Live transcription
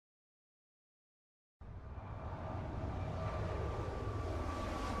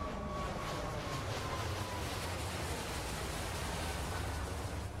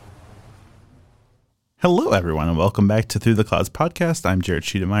Hello, everyone, and welcome back to Through the Clouds podcast. I'm Jared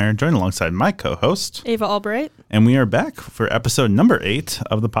Schiedemeyer, joined alongside my co-host, Ava Albright. And we are back for episode number 8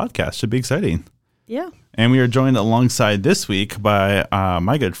 of the podcast. Should be exciting. Yeah. And we are joined alongside this week by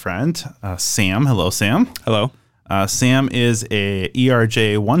my good friend, Sam. Hello, Sam. Hello. Sam is a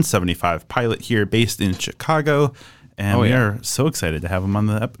ERJ 175 pilot here based in Chicago, and we are so excited to have him on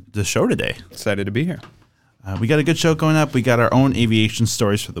the show today. Excited to be here. We got a good show going up. We got our own aviation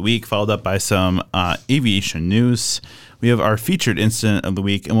stories for the week, followed up by some aviation news. We have our featured incident of the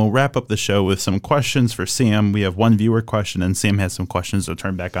week, and we'll wrap up the show with some questions for Sam. We have one viewer question, and Sam has some questions to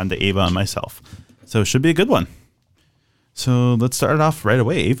turn back on to Ava and myself. So it should be a good one. So let's start it off right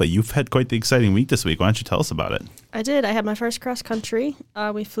away. Ava, you've had quite the exciting week this week. Why don't you tell us about it? I did. I had my first cross country.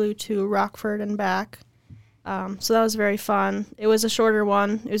 We flew to Rockford and back. So that was very fun. It was a shorter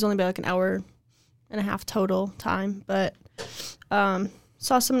one. It was only about like an hour and a half total time, but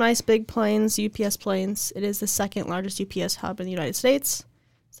saw some nice big planes, UPS planes. It is the second largest UPS hub in the United States.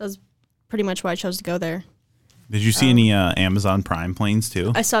 So that's pretty much why I chose to go there. Did you see any Amazon Prime planes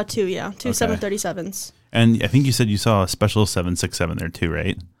too? I saw two, yeah. Two Okay. 737s. And I think you said you saw a special 767 there too,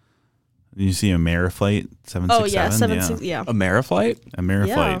 right? Did you see Ameriflight 767? Oh, yeah. 76, yeah. Ameriflight? Ameriflight.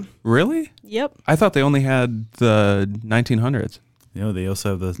 Yeah. Really? Yep. I thought they only had the 1900s. You know, they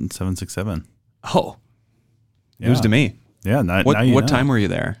also have the 767. Oh. Yeah. News to me. Yeah. Now What you know. time were you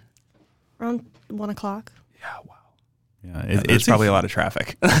there? Around 1 o'clock. Yeah, wow. Yeah, There's probably a lot of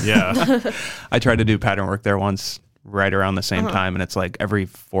traffic. Yeah. I tried to do pattern work there once right around the same time, and it's like every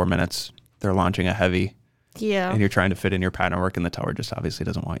 4 minutes they're launching a heavy, Yeah. and you're trying to fit in your pattern work, and the tower just obviously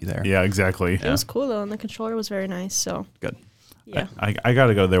doesn't want you there. Yeah, exactly. It was cool, though, and the controller was very nice, so. Good. Yeah. I got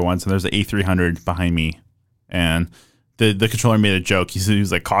to go there once, and there's an A300 behind me, and the controller made a joke. He said he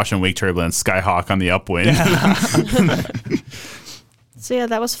was like, caution, wake turbulence, Skyhawk on the upwind. So yeah,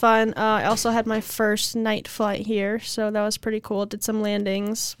 that was fun. I also had my first night flight here, so that was pretty cool. Did some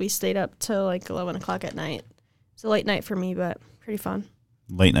landings. We stayed up till like 11 o'clock at night. It's a late night for me, but pretty fun.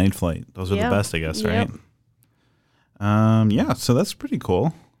 Late night flight. Those are Yeah. the best, I guess, Yep. right? Yeah, so that's pretty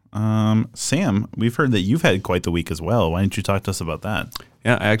cool. Sam, we've heard that you've had quite the week as well. Why don't you talk to us about that?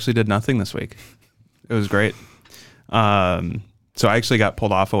 Yeah, I actually did nothing this week. It was great. So I actually got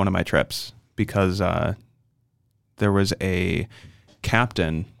pulled off of one of my trips because there was a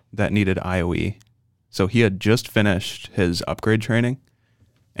captain that needed IOE. So he had just finished his upgrade training,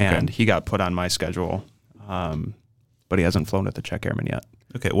 and he got put on my schedule, but he hasn't flown at the check airman yet.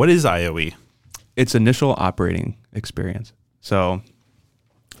 Okay, what is IOE? It's initial operating experience. So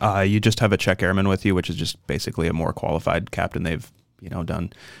you just have a check airman with you, which is just basically a more qualified captain. They've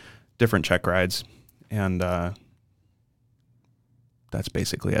done different check rides, and that's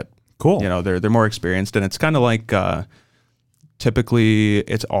basically it. Cool. They're more experienced, and it's kind of like typically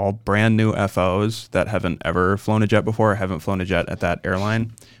it's all brand new FOs that haven't ever flown a jet before, or haven't flown a jet at that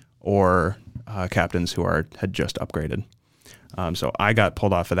airline, or captains who had just upgraded. So I got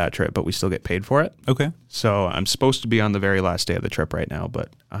pulled off of that trip, but we still get paid for it. Okay. So I'm supposed to be on the very last day of the trip right now, but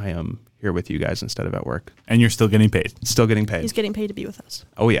I am here with you guys instead of at work. And you're still getting paid? Still getting paid. He's getting paid to be with us.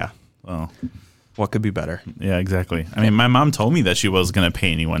 Oh, yeah. Well, What could be better? yeah, exactly. I mean, my mom told me that she was going to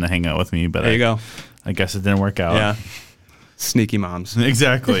pay anyone to hang out with me, but There you go. I guess it didn't work out. Yeah. Sneaky moms.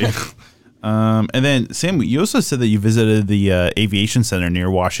 Exactly. And then, Sam, you also said that you visited the aviation center near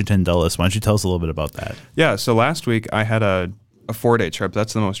Washington Dulles. Why don't you tell us a little bit about that? Yeah, so last week I had a 4-day trip.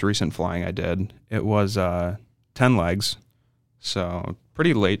 That's the most recent flying I did. It was 10 legs, so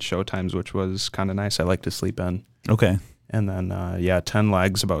pretty late show times, which was kind of nice. I like to sleep in. Okay. And then, 10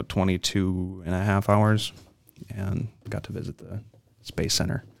 legs, about 22 and a half hours, and got to visit the Space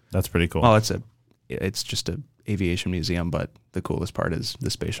Center. That's pretty cool. Well, it's just a aviation museum, but the coolest part is the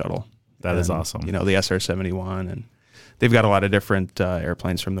space shuttle. That is awesome. The SR-71, and they've got a lot of different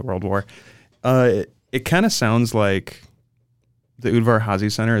airplanes from the World War. It kind of sounds like the Udvar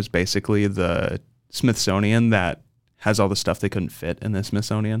Hazy Center is basically the Smithsonian that has all the stuff they couldn't fit in the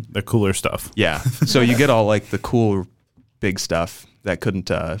Smithsonian. The cooler stuff. Yeah. So you get all like the cool big stuff that couldn't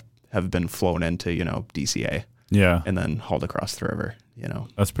have been flown into, DCA. Yeah. And then hauled across the river,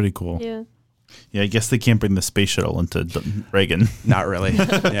 That's pretty cool. Yeah. Yeah, I guess they can't bring the space shuttle into Reagan. Not really.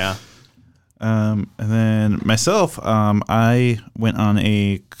 Yeah. And then myself, I went on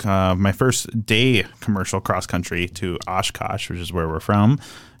my first day commercial cross country to Oshkosh, which is where we're from.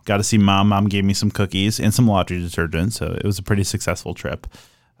 Got to see Mom. Mom gave me some cookies and some laundry detergent, so it was a pretty successful trip.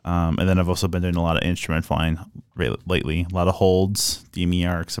 And then I've also been doing a lot of instrument flying lately, a lot of holds, DME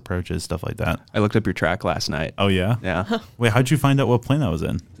arcs, approaches, stuff like that. I looked up your track last night. Oh, yeah? Yeah. Wait, how'd you find out what plane I was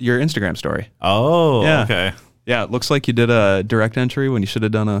in? Your Instagram story. Oh, Yeah. okay. Yeah, it looks like you did a direct entry when you should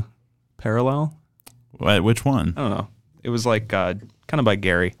have done a parallel. Which one? I don't know. It was like kind of by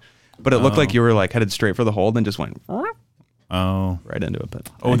Gary, but it looked like you were like headed straight for the hold and just went Oh. right into it. But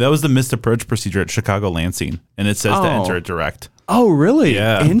That was the missed approach procedure at Chicago Lansing, and it says to enter it direct. Oh, really?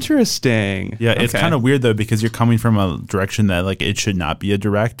 Yeah. Interesting. Yeah, it's Okay. kind of weird though because you're coming from a direction that like it should not be a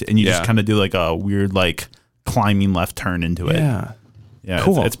direct, and you just Yeah. kind of do like a weird like climbing left turn into it. Yeah. Yeah,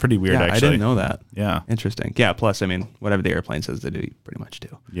 Cool. it's pretty weird Yeah, actually. I didn't know that. Yeah, Interesting. Yeah. Plus, I mean, whatever the airplane says to do, you pretty much do.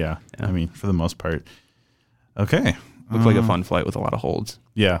 yeah. Yeah. I mean, for the most part. Okay. Looked like a fun flight with a lot of holds.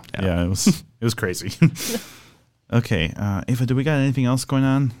 Yeah, Yeah. it was crazy. Okay, Ava, do we got anything else going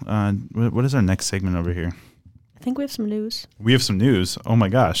on? What is our next segment over here? I think we have some news. We have some news. Oh my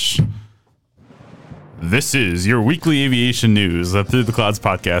gosh. This is your weekly aviation news, the Through the Clouds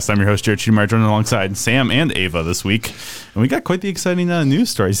podcast. I'm your host, Jared Schumacher, joined alongside Sam and Ava this week. And we got quite the exciting news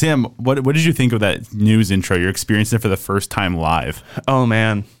story. Sam, what did you think of that news intro? You're experiencing it for the first time live. Oh,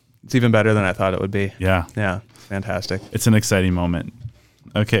 man. It's even better than I thought it would be. Yeah, Yeah. Fantastic. it's an exciting moment.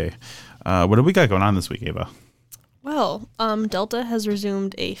 Okay, what do we got going on this week, Ava? Well, Delta has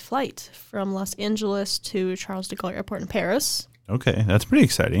resumed a flight from Los Angeles to Charles de Gaulle Airport in Paris. Okay, that's pretty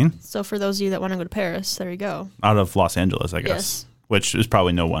exciting. So for those of you that want to go to Paris, there you go. Out of Los Angeles, I guess, Yes. which is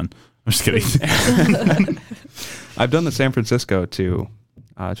probably no one. I'm just kidding. I've done the San Francisco to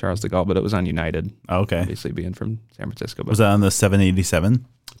Charles de Gaulle, but it was on United. Oh, okay. Obviously, being from San Francisco. But Was that on the 787?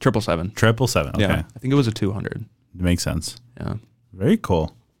 777. 777, okay. Yeah. I think it was a 200. Makes sense. Yeah. Very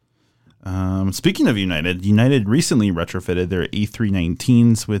cool. Speaking of United recently retrofitted their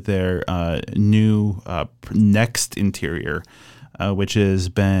A319s with their new Next interior, which has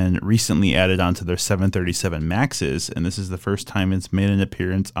been recently added onto their 737 MAXs, and this is the first time it's made an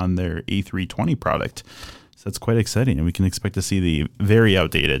appearance on their A320 product. So that's quite exciting, and we can expect to see the very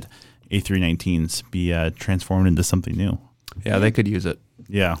outdated A319s be transformed into something new. Yeah, they could use it.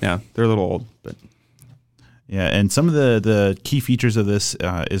 Yeah. Yeah, they're a little old, but Yeah, and some of the key features of this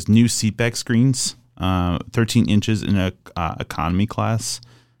is new seatback screens, 13 inches in a economy class,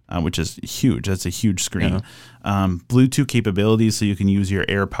 which is huge. That's a huge screen. Yeah. Bluetooth capabilities, so you can use your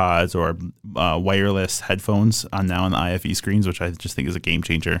AirPods or wireless headphones now on the IFE screens, which I just think is a game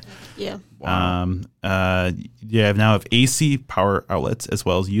changer. Yeah. You now have AC power outlets as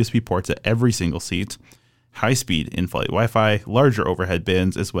well as USB ports at every single seat. High-speed in-flight Wi-Fi, larger overhead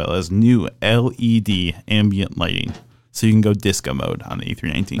bins, as well as new LED ambient lighting. So you can go disco mode on the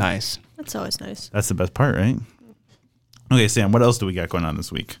A319. nice. That's always nice. That's the best part, right? Okay, Sam, what else do we got going on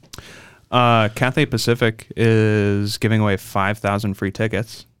this week? Cathay Pacific is giving away 5,000 free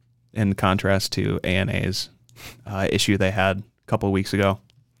tickets in contrast to ANA's issue they had a couple of weeks ago.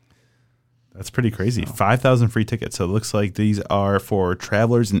 That's pretty crazy. 5,000 free tickets. So it looks like these are for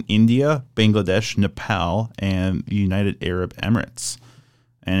travelers in India, Bangladesh, Nepal, and the United Arab Emirates.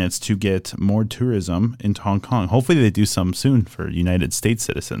 And it's to get more tourism into Hong Kong. Hopefully they do some soon for United States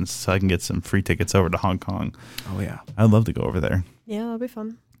citizens so I can get some free tickets over to Hong Kong. Oh, yeah. I'd love to go over there. Yeah, that'll be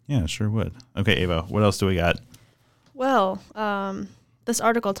fun. Yeah, sure would. Okay, Ava, what else do we got? Well, this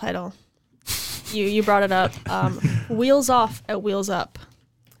article title, you brought it up. Wheels off at Wheels Up.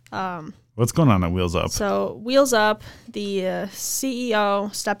 What's going on at Wheels Up? So Wheels Up, the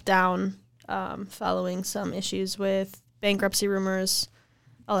CEO stepped down following some issues with bankruptcy rumors,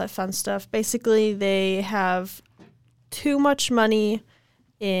 all that fun stuff. Basically, they have too much money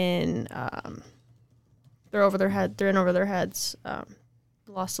in. They're over their head. They're in over their heads.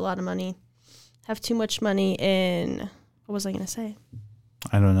 Lost a lot of money. Have too much money in. What was I going to say?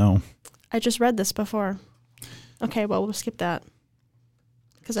 I don't know. I just read this before. Okay, well, we'll skip that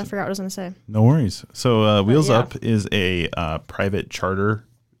because I forgot what I was going to say. No worries. So Wheels yeah. Up is a private charter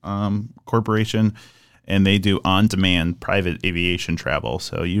corporation, and they do on-demand private aviation travel.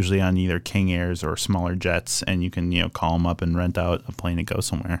 So usually on either King Airs or smaller jets, and you can call them up and rent out a plane to go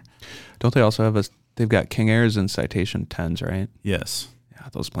somewhere. Don't they also have they've got King Airs and Citation 10s, right? Yes. Yeah,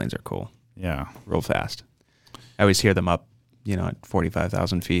 those planes are cool. Yeah. Real fast. I always hear them up, at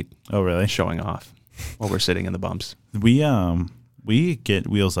 45,000 feet Oh, really? showing off while we're sitting in the bumps. We get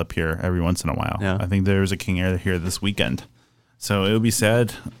Wheels Up here every once in a while. Yeah. I think there's a King Air here this weekend. So it would be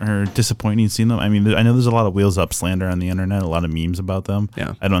sad or disappointing seeing them. I mean, I know there's a lot of Wheels Up slander on the internet, a lot of memes about them.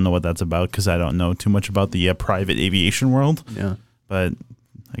 Yeah. I don't know what that's about because I don't know too much about the private aviation world. Yeah. But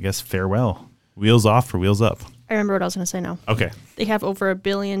I guess farewell. Wheels off for Wheels Up. I remember what I was going to say now. Okay. They have over $1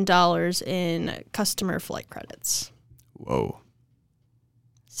 billion in customer flight credits. Whoa.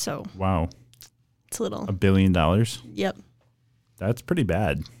 So Wow. it's a little. $1 billion? Yep. That's pretty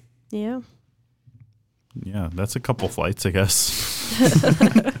bad. Yeah. Yeah, that's a couple flights, I guess.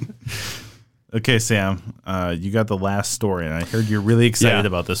 Okay, Sam, you got the last story, and I heard you're really excited Yeah.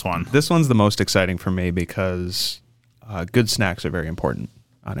 about this one. This one's the most exciting for me because good snacks are very important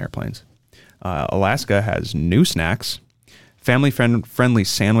on airplanes. Alaska has new snacks, family-friendly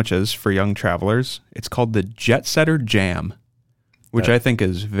sandwiches for young travelers. It's called the Jet Setter Jam, which I think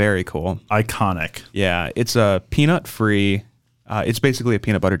is very cool. Iconic. Yeah, it's a peanut-free. It's basically a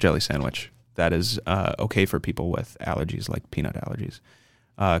peanut butter jelly sandwich that is okay for people with allergies, like peanut allergies.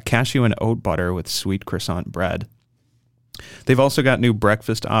 Cashew and oat butter with sweet croissant bread. They've also got new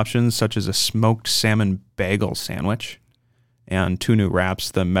breakfast options such as a smoked salmon bagel sandwich and 2 new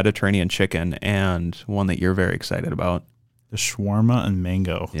wraps, the Mediterranean chicken and one that you're very excited about. The shawarma and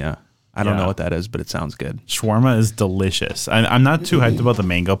mango. Yeah. I don't Yeah. know what that is, but it sounds good. Shawarma is delicious. I'm not too hyped about the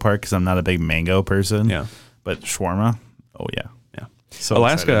mango part because I'm not a big mango person. Yeah. But shawarma, oh yeah. Yeah. So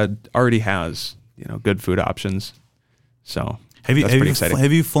Alaska excited. already has, good food options. So Have you that's pretty exciting.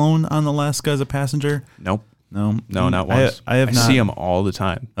 have you flown on Alaska as a passenger? Nope. No, No, not once. I have not. see them all the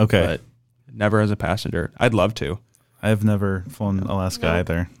time. Okay. But never as a passenger. I'd love to. I have never flown Alaska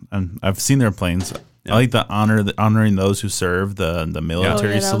either, and I've seen their planes. Yeah. I like honoring those who serve the military Oh, yeah,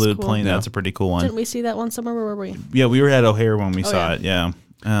 that was salute cool. plane. Yeah. That's a pretty cool one. Didn't we see that one somewhere? Where were we? Yeah, we were at O'Hare when we saw yeah. it. Yeah,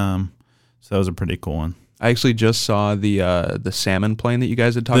 so that was a pretty cool one. I actually just saw the salmon plane that you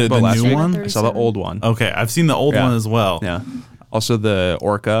guys had talked The about last new week. one? I saw the old one. Okay, I've seen the old Yeah. one as well. Yeah. Also the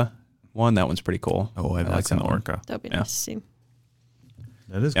Orca one. That one's pretty cool. Oh, I've I like seen that the one. Orca. That would be Yeah. nice to see.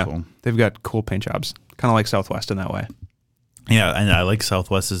 That is Yeah. cool. They've got cool paint jobs. Kind of like Southwest in that way. Yeah, and I like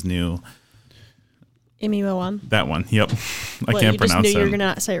Southwest's new Imima one. that one. Yep, I What, can't you just pronounce knew you were it. gonna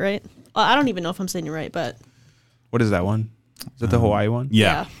not say it right. I don't even know if I'm saying it right, but What is that one? Is it the Hawaii one?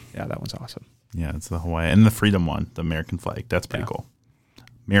 Yeah, Yeah, that one's awesome. yeah, it's the Hawaii and the Freedom one, the American flag. That's pretty Yeah. cool.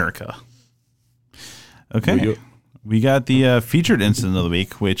 America. Okay. We do- We got the featured incident of the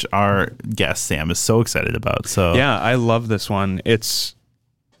week, which our guest Sam is so excited about. So Yeah, I love this one. It's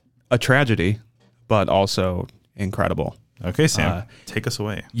a tragedy, but also incredible. Okay, Sam, Uh, take us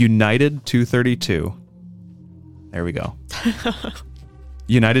away. United 232. There we go.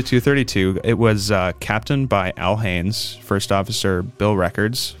 United 232. It was captained by Al Haynes, First Officer Bill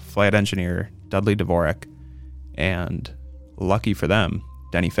Records, Flight Engineer Dudley Dvorak, and lucky for them,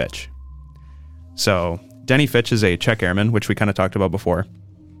 Denny Fitch. So Denny Fitch is a Czech airman, which we kind of talked about before.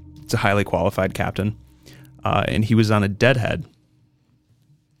 It's a highly qualified captain, and he was on a deadhead.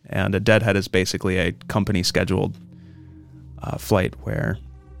 And a deadhead is basically a company scheduled flight where,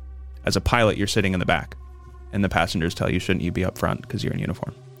 as a pilot, you're sitting in the back, and the passengers tell you shouldn't you be up front because you're in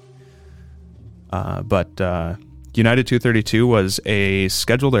uniform. But United 232 was a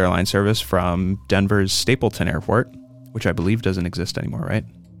scheduled airline service from Denver's Stapleton Airport, which I believe doesn't exist anymore, right?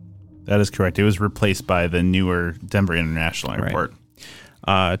 That is correct. It was replaced by the newer Denver International Airport.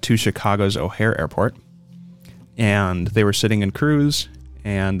 To Chicago's O'Hare Airport. And they were sitting in cruise,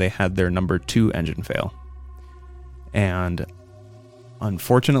 and they had their number 2 engine fail. And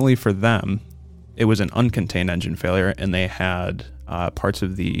unfortunately for them, it was an uncontained engine failure, and they had parts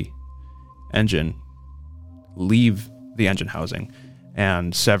of the engine leave the engine housing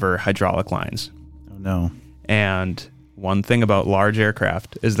and sever hydraulic lines. Oh no. And one thing about large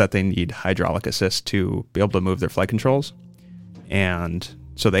aircraft is that they need hydraulic assist to be able to move their flight controls. And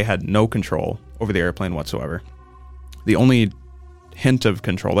so they had no control over the airplane whatsoever. The only hint of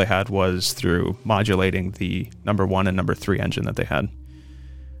control they had was through modulating the number 1 and number 3 engine that they had.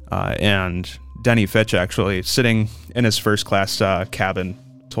 And Denny Fitch, actually sitting in his first class cabin,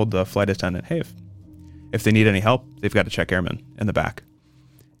 told the flight attendant, hey, if they need any help, they've got a Czech airman in the back.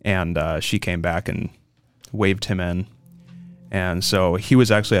 And she came back and waved him in. And so he was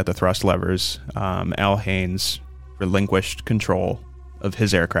actually at the thrust levers. Al Haynes relinquished control of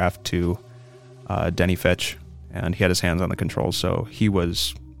his aircraft to Denny Fitch, and he had his hands on the controls. So he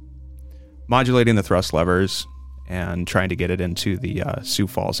was modulating the thrust levers and trying to get it into the Sioux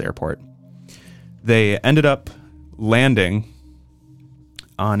Falls Airport. They ended up landing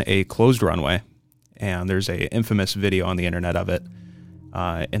on a closed runway, and there's a infamous video on the internet of it,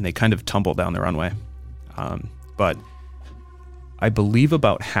 and they kind of tumbled down the runway. But I believe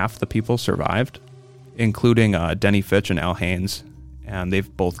about half the people survived, including Denny Fitch and Al Haynes, and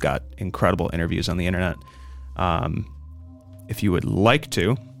they've both got incredible interviews on the internet. If you would like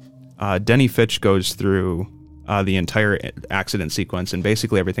to, Denny Fitch goes through the entire accident sequence and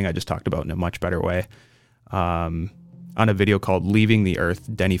basically everything I just talked about in a much better way on a video called Leaving the Earth,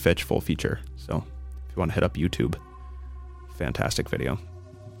 Denny Fitch Full Feature. So if you want to hit up YouTube, fantastic video.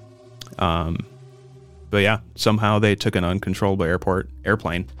 But yeah, somehow they took an uncontrollable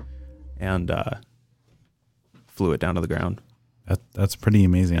airplane and flew it down to the ground. That's pretty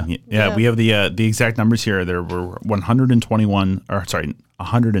amazing. Yeah, Yeah. we have the exact numbers here. There were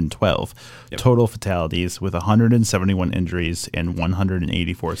 112 total fatalities with 171 injuries and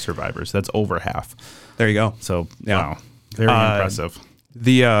 184 survivors. That's over half. There you go. So, Yeah. wow, very impressive.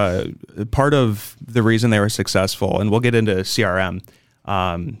 The part of the reason they were successful, and we'll get into CRM,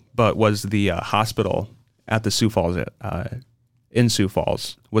 but was the hospital at the Sioux Falls, in Sioux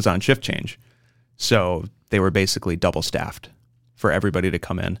Falls, was on shift change. So they were basically double staffed for everybody to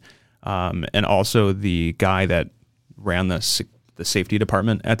come in. And also the guy that ran the safety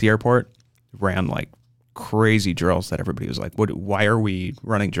department at the airport ran like crazy drills that everybody was like, why are we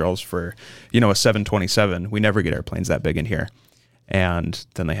running drills for, a 727? We never get airplanes that big in here. And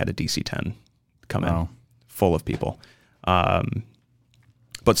then they had a DC-10 come in full of people.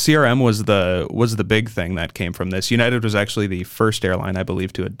 But CRM was the big thing that came from this. United was actually the first airline, I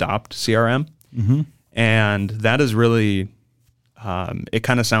believe, to adopt CRM. Mm-hmm. And that is really, it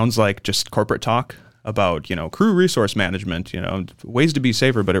kind of sounds like just corporate talk about, crew resource management, ways to be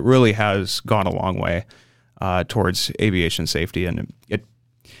safer, but it really has gone a long way towards aviation safety. And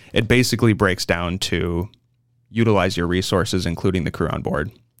it basically breaks down to utilize your resources, including the crew on board.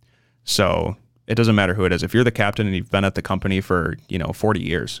 So it doesn't matter who it is. If you're the captain and you've been at the company for, 40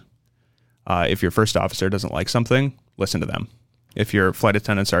 years, if your first officer doesn't like something, listen to them. If your flight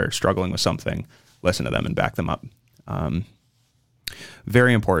attendants are struggling with something, listen to them and back them up.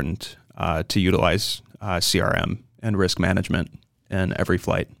 Very important to utilize CRM and risk management in every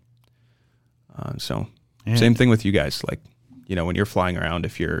flight. Same thing with you guys. Like, when you're flying around,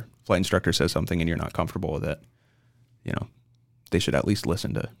 if your flight instructor says something and you're not comfortable with it, they should at least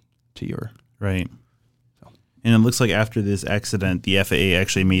listen to your... Right. And it looks like after this accident, the FAA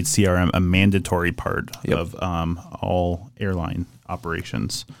actually made CRM a mandatory part of all airline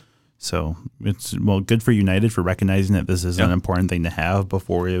operations. So it's, good for United for recognizing that this is an important thing to have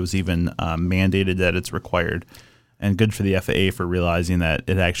before it was even mandated that it's required. And good for the FAA for realizing that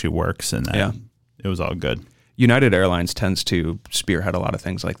it actually works and that it was all good. United Airlines tends to spearhead a lot of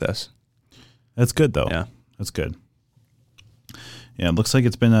things like this. That's good, though. Yeah. That's good. Yeah, it looks like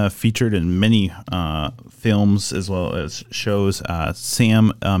it's been featured in many films as well as shows.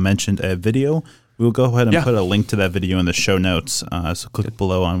 Sam mentioned a video. We'll go ahead and put a link to that video in the show notes. So click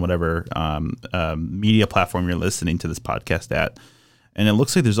below on whatever media platform you're listening to this podcast at. And it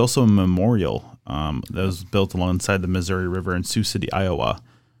looks like there's also a memorial that was built alongside the Missouri River in Sioux City, Iowa,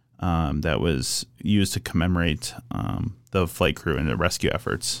 that was used to commemorate the flight crew and the rescue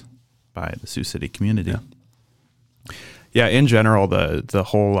efforts by the Sioux City community. Yeah, in general, the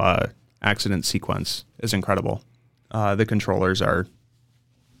whole accident sequence is incredible. The controllers are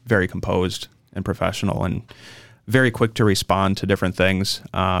very composed and professional and very quick to respond to different things,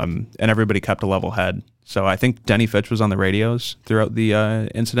 and everybody kept a level head. So I think Denny Fitch was on the radios throughout the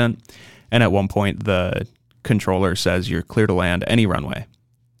incident, and at one point the controller says, "You're clear to land any runway,"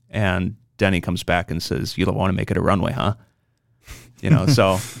 and Denny comes back and says, "You don't want to make it a runway, huh?"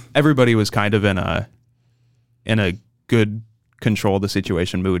 So everybody was kind of in a good control the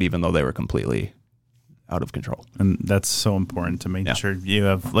situation mood, even though they were completely out of control. And that's so important to make sure you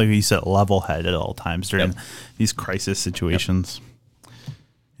have, like you said, level head at all times during these crisis situations.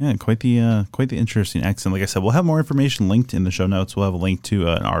 Yeah, quite the interesting accident. Like I said, we'll have more information linked in the show notes. We'll have a link to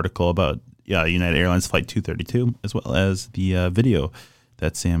an article about United Airlines Flight 232, as well as the video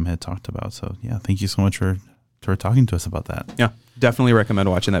that Sam had talked about. So thank you so much for talking to us about that. Yeah, definitely recommend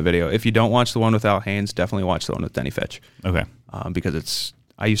watching that video. If you don't watch the one with Al Haynes, definitely watch the one with Denny Fitch. Okay. Because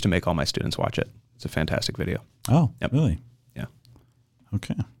I used to make all my students watch it. It's a fantastic video. Oh, really? Yeah.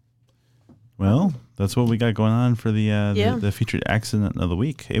 Okay. Well, that's what we got going on for the featured accident of the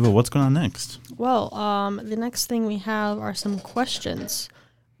week. Ava, what's going on next? Well, the next thing we have are some questions.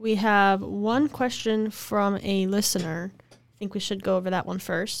 We have one question from a listener. I think we should go over that one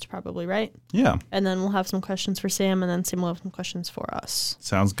first, probably, right? Yeah. And then we'll have some questions for Sam, and then Sam will have some questions for us.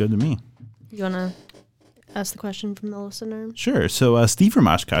 Sounds good to me. You want to ask the question from the listener? Sure. So Steve from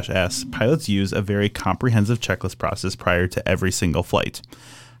Oshkosh asks, pilots use a very comprehensive checklist process prior to every single flight.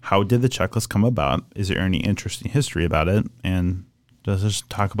 How did the checklist come about? Is there any interesting history about it? And does this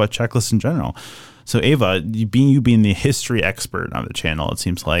talk about checklists in general? So Ava, being the history expert on the channel, it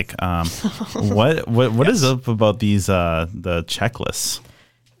seems like, what is up about these the checklists?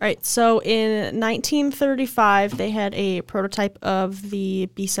 All right. So in 1935, they had a prototype of the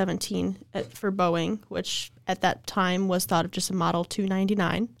B-17 for Boeing, which at that time was thought of just a Model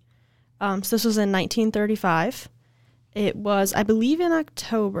 299. So this was in 1935. It was, I believe, in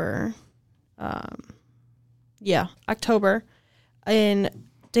October. October, in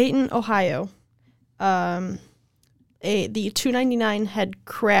Dayton, Ohio. the 299 had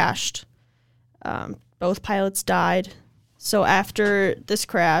crashed. Both pilots died. So after this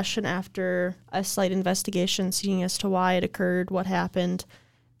crash and after a slight investigation seeing as to why it occurred, what happened,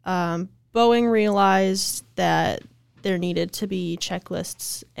 Boeing realized that there needed to be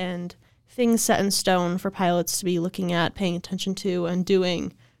checklists and things set in stone for pilots to be looking at, paying attention to, and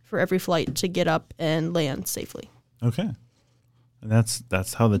doing for every flight to get up and land safely. Okay. And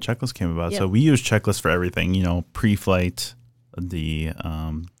that's how the checklist came about. Yep. So we use checklists for everything, pre-flight, the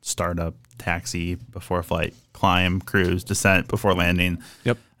startup, taxi, before flight, climb, cruise, descent, before landing,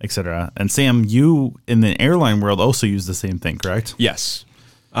 Yep. etc. And Sam, you in the airline world also use the same thing, correct? Yes.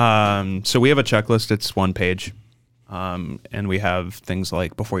 So we have a checklist. It's 1 page. And we have things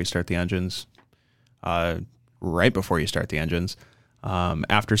like before you start the engines, right before you start the engines,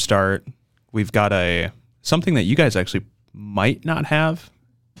 after start, we've got something that you guys actually might not have,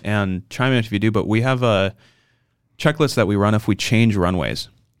 and chime in if you do, but we have a checklist that we run if we change runways,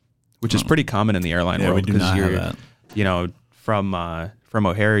 which is pretty common in the airline world. We do not have that. From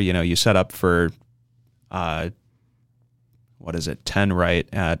O'Hare, you set up for, 10 right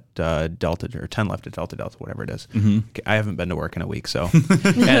at Delta, or 10 left at Delta, whatever it is. Mm-hmm. I haven't been to work in a week, so.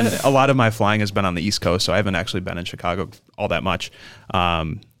 And a lot of my flying has been on the East Coast, so I haven't actually been in Chicago all that much.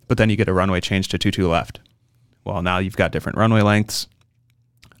 But then you get a runway change to 22 left. Well, now you've got different runway lengths.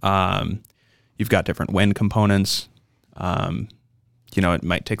 You've got different wind components. It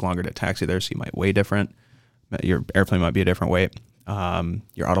might take longer to taxi there, so you might weigh different. Your airplane might be a different weight.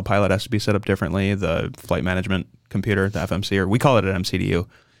 Your autopilot has to be set up differently. The flight management computer, the FMC, or we call it an MCDU,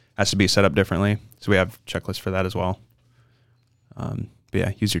 has to be set up differently. So we have checklists for that as well. But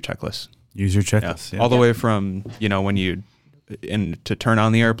yeah, use your checklist. Use your checklist. Yeah. Yeah. All the way from, when you to turn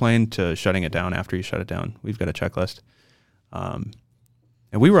on the airplane to shutting it down after you shut it down. We've got a checklist. And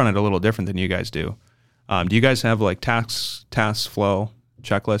we run it a little different than you guys do. Do you guys have like task flow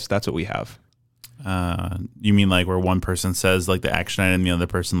checklist? That's what we have. You mean like where one person says like the action item and the other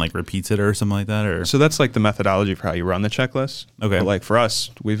person like repeats it or something like that? Or So that's like the methodology for how you run the checklist. Okay. But like for us,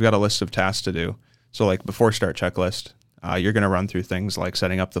 we've got a list of tasks to do. So like before start checklist, you're going to run through things like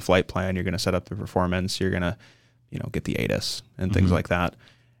setting up the flight plan. You're going to set up the performance. You're going to, get the ATIS and things like that.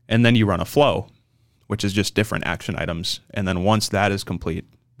 And then you run a flow, which is just different action items. And then once that is complete,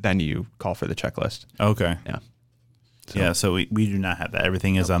 then you call for the checklist. Okay. Yeah. Yeah, so we do not have that.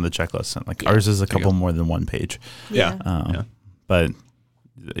 Everything is on the checklist. Like ours is a couple more than 1 page. Yeah. But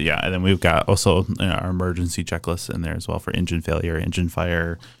yeah, and then we've got also our emergency checklist in there as well for engine failure, engine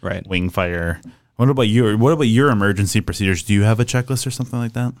fire, Right. wing fire. What about your emergency procedures? Do you have a checklist or something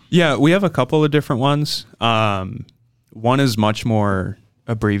like that? Yeah, we have a couple of different ones. One is much more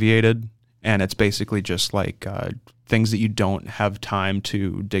abbreviated, and it's basically just like things that you don't have time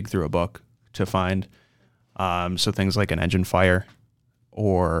to dig through a book to find. So things like an engine fire,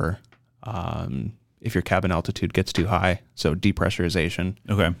 or if your cabin altitude gets too high, so depressurization.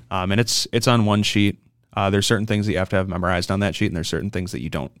 Okay. And it's on one sheet. There's certain things that you have to have memorized on that sheet, and there's certain things that you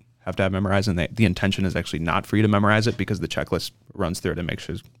don't have to have memorized. And the intention is actually not for you to memorize it, because the checklist runs through it and make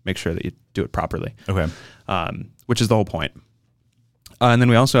sure that you do it properly. Okay. Which is the whole point. And then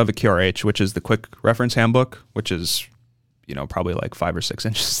we also have a QRH, which is the Quick Reference Handbook, which is probably like 5 or 6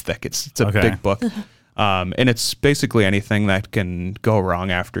 inches thick. It's a big book. And it's basically anything that can go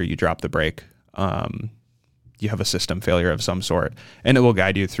wrong after you drop the brake. You have a system failure of some sort, and it will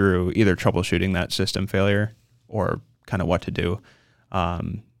guide you through either troubleshooting that system failure or kind of what to do.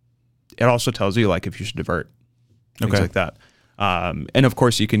 It also tells you like if you should divert, things like that. And of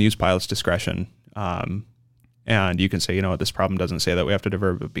course you can use pilot's discretion. And you can say, this problem doesn't say that we have to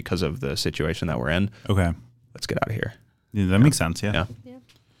divert, but because of the situation that we're in, Okay. let's get out of here. Yeah, that makes sense. Yeah.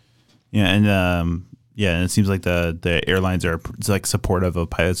 Yeah, and and it seems like the airlines are like supportive of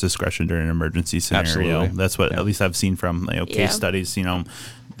pilot's discretion during an emergency scenario. Absolutely. That's what at least I've seen from case studies.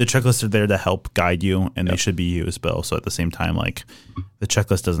 The checklists are there to help guide you, and they should be used. But also at the same time, like the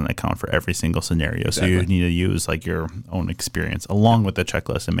checklist doesn't account for every single scenario, so you need to use like your own experience along with the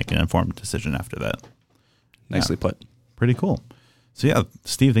checklist and make an informed decision after that. Nicely put. Pretty cool. So yeah,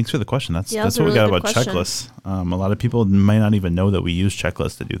 Steve, thanks for the question. That's that's what a we got really about good question. checklists. A lot of people might not even know that we use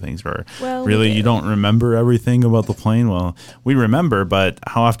checklists to do things. Or Well, really, we do. you don't remember everything about the plane. Well, we remember, but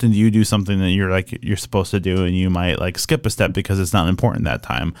how often do you do something that you're supposed to do, and you might like skip a step because it's not important that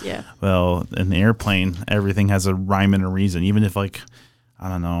time? Yeah. Well, in the airplane, everything has a rhyme and a reason. Even if like, I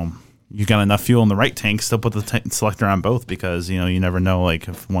don't know, you got enough fuel in the right tank, still put the selector on both, because you never know like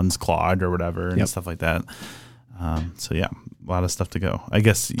if one's clogged or whatever and stuff like that. So yeah, a lot of stuff to go. I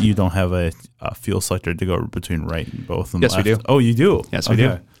guess you don't have a fuel selector to go between right and both and Yes, left. we do. Oh, you do? Yes, we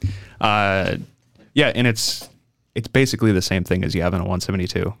do. And it's it's basically the same thing as you have in a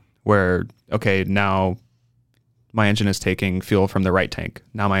 172, where, okay, now my engine is taking fuel from the right tank.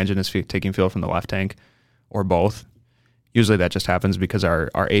 Now my engine is taking fuel from the left tank, or both. Usually that just happens because our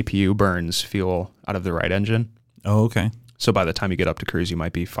APU burns fuel out of the right engine. Oh, okay. So by the time you get up to cruise, you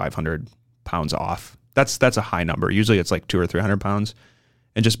might be 500 pounds off. That's a high number. Usually it's like 200 or 300 pounds.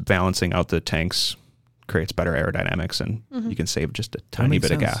 And just balancing out the tanks creates better aerodynamics, and you can save just a tiny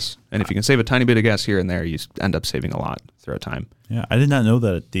bit of gas. And if you can save a tiny bit of gas here and there, you end up saving a lot throughout time. Yeah, I did not know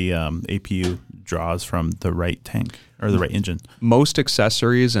that the APU draws from the right tank or the right engine. Most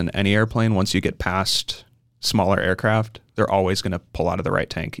accessories in any airplane, once you get past smaller aircraft, they're always going to pull out of the right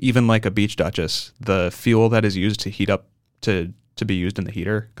tank. Even like a Beach Duchess, the fuel that is used to heat up to be used in the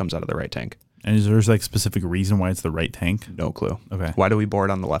heater comes out of the right tank. And is there like specific reason why it's the right tank? No clue. Okay. Why do we board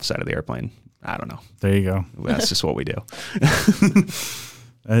on the left side of the airplane? I don't know. There you go. That's just what we do.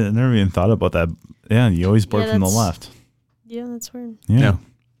 I never even thought about that. Yeah, you always board from the left. Yeah, that's weird. Yeah.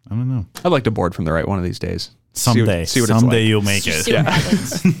 I don't know. I'd like to board from the right one of these days. Someday. See what it's Someday like. you'll make Just it. see what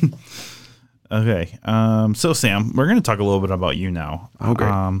happens. Okay. So Sam, we're going to talk a little bit about you now. Oh,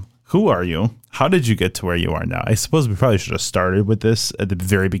 great. Who are you? How did you get to where you are now? I suppose we probably should have started with this at the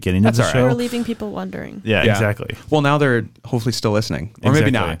very beginning of the That's all show. We're leaving people wondering. Yeah, exactly. Well, now they're hopefully still listening. Or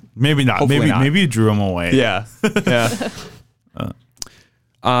maybe not. Maybe not. Hopefully not. Maybe you drew them away. Yeah. Yeah.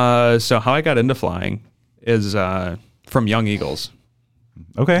 So how I got into flying is from Young Eagles.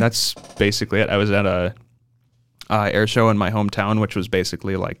 Okay. That's basically it. I was at a air show in my hometown, which was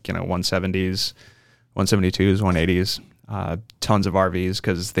basically like, 170s, 172s, 180s, tons of RVs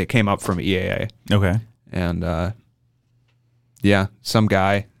because they came up from EAA. Okay. And some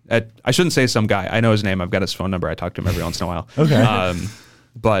guy, I shouldn't say some guy. I know his name. I've got his phone number. I talk to him every once in a while. Okay.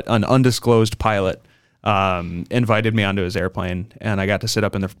 But an undisclosed pilot invited me onto his airplane, and I got to sit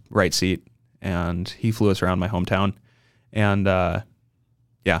up in the right seat, and he flew us around my hometown. And That's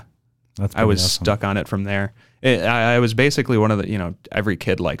I was awesome. stuck on it from there. I was basically one of the, every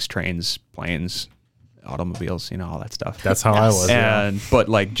kid likes trains, planes, automobiles, all that stuff. That's how I was. But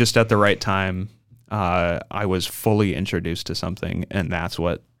like just at the right time, I was fully introduced to something, and that's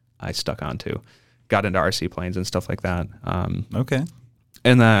what I stuck onto. Got into RC planes and stuff like that. Okay.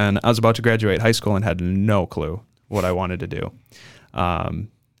 And then I was about to graduate high school and had no clue what I wanted to do. And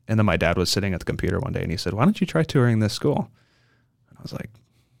then my dad was sitting at the computer one day, and he said, "Why don't you try touring this school?" And I was like,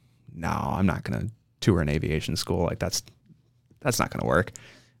 "No, I'm not going to tour an aviation school. Like that's not going to work."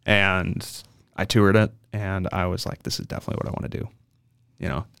 And I toured it, and I was like, "This is definitely what I want to do."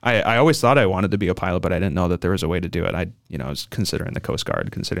 I always thought I wanted to be a pilot, but I didn't know that there was a way to do it. I was considering the Coast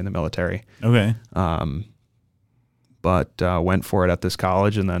Guard, considering the military. Okay. But went for it at this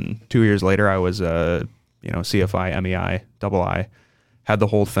college, and then 2 years later, I was CFI, MEI, double I, had the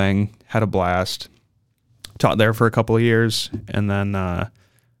whole thing, had a blast, taught there for a couple of years, and then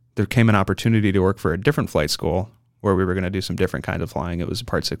there came an opportunity to work for a different flight school where we were going to do some different kind of flying. It was a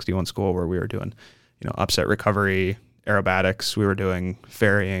Part 61 school where we were doing, upset recovery, aerobatics. We were doing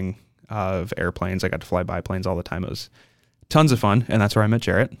ferrying of airplanes. I got to fly biplanes all the time. It was tons of fun, and that's where I met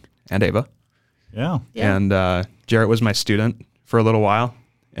Jarrett and Ava. Yeah. Yeah. And Jarrett was my student for a little while,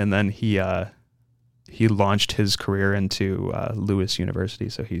 and then he launched his career into Lewis University,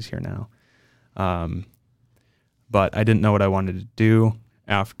 so he's here now. But I didn't know what I wanted to do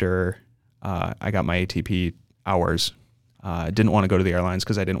after I got my ATP hours. I didn't want to go to the airlines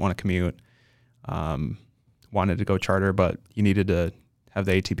because I didn't want to commute. Wanted to go charter, but you needed to have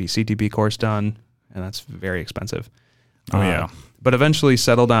the ATP CTP course done, and that's very expensive. Oh, yeah. But eventually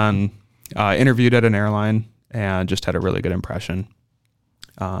settled on, interviewed at an airline, and just had a really good impression.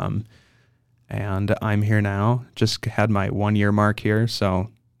 And I'm here now. Just had my 1 year mark here, so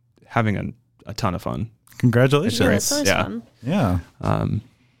having a ton of fun. Congratulations. Yeah, that's always Yeah. fun. Yeah.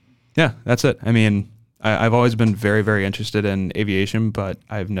 Yeah, that's it. I mean, I've always been very, very interested in aviation, but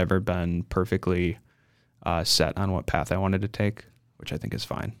I've never been perfectly set on what path I wanted to take, which I think is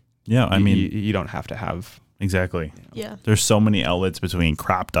fine. Yeah. I mean, you don't have to have. exactly. Yeah. There's so many outlets between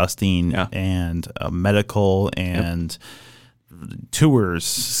crop dusting Yeah. and medical and tours,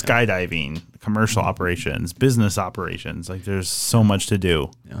 skydiving, commercial operations, business operations. Like there's so much to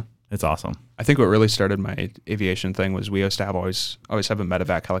do. Yeah. It's awesome. I think what really started my aviation thing was we used to always have a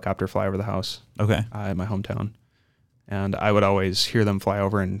medevac helicopter fly over the house Okay. in my hometown. And I would always hear them fly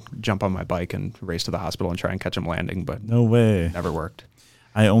over and jump on my bike and race to the hospital and try and catch them landing, but No way. never worked.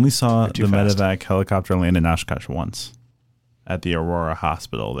 I only saw the too fast. medevac helicopter land in Oshkosh once at the Aurora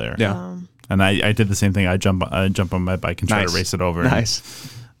Hospital there. Yeah. And I did the same thing. I jump on my bike and try Nice. to race it over.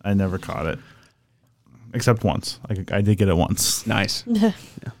 Nice. I never caught it. Except once. I did get it once. Nice.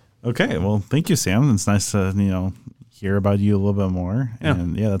 Okay, well, thank you, Sam. It's nice to hear about you a little bit more. Yeah.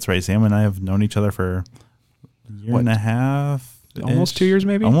 And yeah, that's right. Sam and I have known each other for a year and a half, Almost 2 years,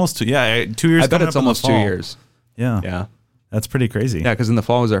 maybe. Almost 2. Yeah, 2 years. I bet coming it's up in the almost 2 fall. years. Yeah, Yeah, that's pretty crazy. yeah. Because in the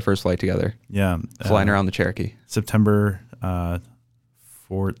fall was our first flight together, Yeah, flying around the Cherokee, September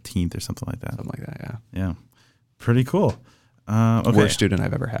 14th or something like that. something like that. Yeah, Yeah, pretty cool. Okay. worst student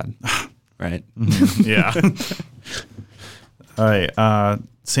I've ever had. Right. Yeah. All right,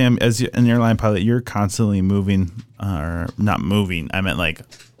 Sam. As an airline pilot, you're constantly moving, or not moving. I meant like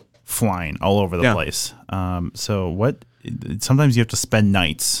flying all over the Yeah. place. So what? Sometimes you have to spend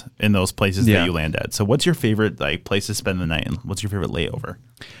nights in those places Yeah. that you land at. So what's your favorite place to spend the night, and what's your favorite layover?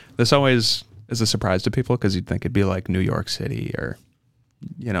 This always is a surprise to people because you'd think it'd be like New York City or,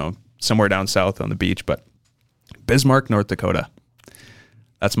 somewhere down south on the beach. But Bismarck, North Dakota,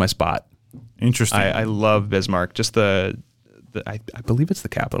 that's my spot. Interesting. I love Bismarck. Just I believe it's the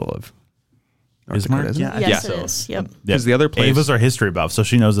capital of North Bismarck? Dakota, isn't Yeah, it? Yes, yeah. it is. Yep. Because the other place, Ava's our history buff, so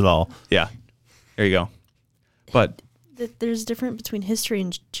she knows it all. yeah. There you go. But There's a difference between history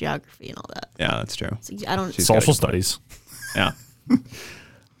and geography and all that. yeah, that's true. So I don't. She's got a Social good point. studies. Yeah.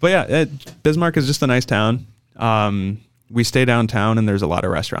 But yeah, Bismarck is just a nice town. We stay downtown and there's a lot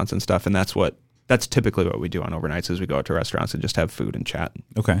of restaurants and stuff. And that's typically what we do on overnights is we go out to restaurants and just have food and chat,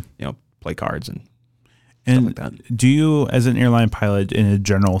 Okay. play cards and And like that. do you, as an airline pilot, in a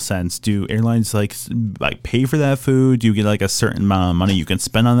general sense, do airlines like pay for that food? Do you get like a certain amount of money you can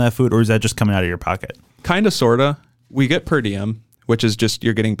spend on that food, or is that just coming out of your pocket? kind of, sort of. We get per diem, which is just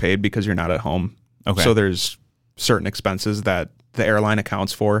you're getting paid because you're not at home. Okay. So there's certain expenses that the airline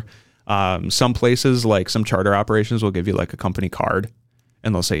accounts for. Some places, like some charter operations, will give you like a company card,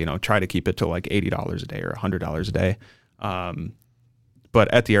 and they'll say, try to keep it to like $80 a day or $100 a day.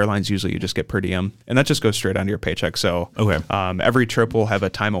 But at the airlines, usually you just get per diem, and that just goes straight onto your paycheck. So Okay. every trip will have a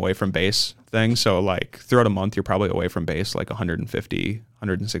time away from base thing. So like throughout a month, you're probably away from base like 150,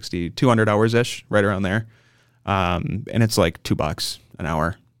 160, 200 hours ish, right around there. And it's like $2 an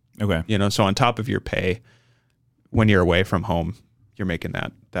hour. Okay. So on top of your pay, when you're away from home, you're making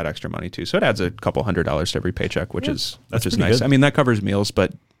that extra money too. So it adds a couple $100 to every paycheck, which is pretty nice. good. I mean, that covers meals,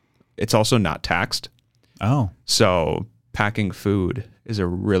 but it's also not taxed. Oh, So packing food is a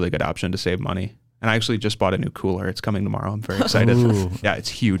really good option to save money. And I actually just bought a new cooler. It's coming tomorrow. I'm very excited. Ooh. Yeah, it's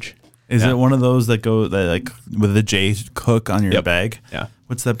huge. is Yeah. it one of those that go that like with the J Cook on your Yep. bag? Yeah.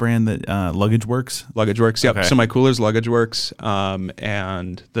 What's that brand that Luggage Works? Luggage Works. Yep. Okay. So my cooler's Luggage Works,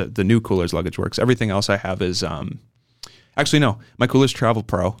 and the new cooler's Luggage Works. Everything else I have is actually no. My cooler's Travel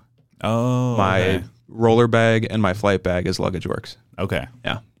Pro. Oh, My roller bag and my flight bag is Luggage Works. okay.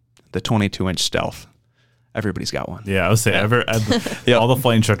 Yeah, the 22-inch Stealth. Everybody's got one. Yeah, I was saying, Yep. all the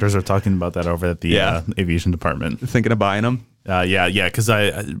flight instructors are talking about that over at the Yeah. aviation department. Thinking of buying them? Yeah, because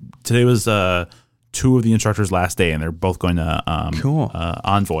today was two of the instructors' last day, and they're both going to Cool.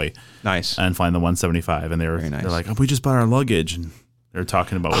 Envoy Nice. and flying the 175, and Very nice. they're like, oh, we just bought our luggage, and they're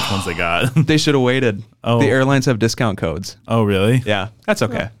talking about which ones they got. They should have waited. Oh. The airlines have discount codes. Oh, really? Yeah, that's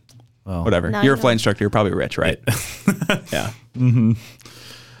okay. Well, Whatever. Now You're a you flight know. instructor. You're probably rich, right? Yeah.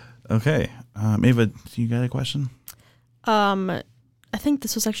 Okay. Ava, do you got a question? I think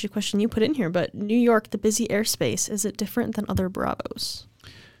this was actually a question you put in here, but New York, the busy airspace, is it different than other Bravos?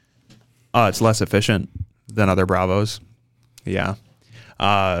 It's less efficient than other Bravos. Yeah.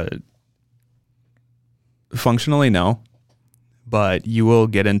 Functionally, no. But you will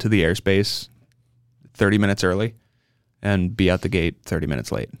get into the airspace 30 minutes early and be at the gate 30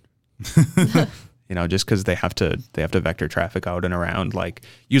 minutes late. Just because they have to vector traffic out and around. Like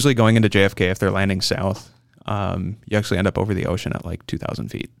usually going into JFK, if they're landing south, you actually end up over the ocean at like 2,000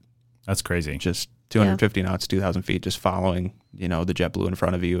 feet. That's crazy. Just 250 knots, 2,000 feet, just following, the JetBlue in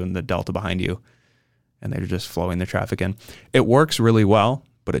front of you and the Delta behind you. And they're just flowing the traffic in. It works really well,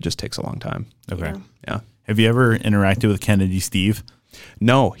 but it just takes a long time. Okay. Yeah. Yeah. Have you ever interacted with Kennedy Steve?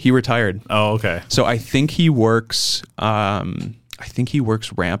 No, he retired. Oh, okay. So I think he works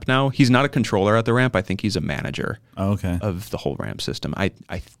ramp now. He's not a controller at the ramp. I think he's a manager Oh, okay. of the whole ramp system. I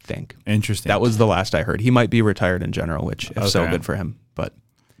think. Interesting. That was the last I heard. He might be retired in general, which if so, Okay. good for him. But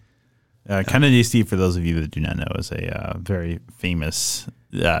Kennedy Steve, for those of you that do not know, is a very famous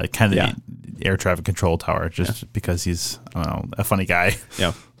Kennedy air traffic control tower, just because he's a funny guy.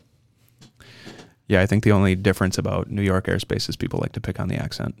 yeah. Yeah, I think the only difference about New York airspace is people like to pick on the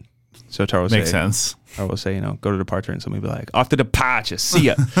accent. So Taro will Makes say, sense. Taro will say, go to departure, and somebody will be like, off to departure, see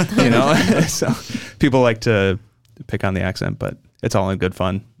ya. So people like to pick on the accent, but it's all in good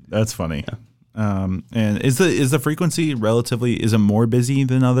fun. That's funny. And is the frequency relatively, is it more busy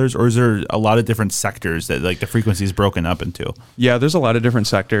than others, or is there a lot of different sectors that like the frequency is broken up into? Yeah, there's a lot of different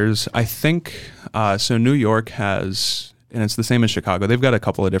sectors. I think so. New York has, and it's the same as Chicago. They've got a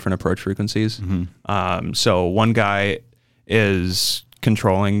couple of different approach frequencies. So one guy is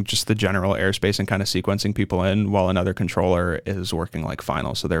controlling just the general airspace and kind of sequencing people in, while another controller is working like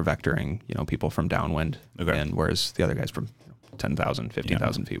final. So they're vectoring, people from downwind, and whereas the other guy's from 10,000,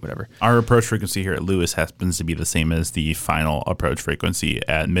 15,000 feet, whatever. Our approach frequency here at Lewis happens to be the same as the final approach frequency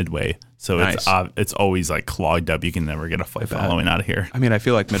at Midway. So Nice. it's always like clogged up. You can never get a flight following out of here. I mean, I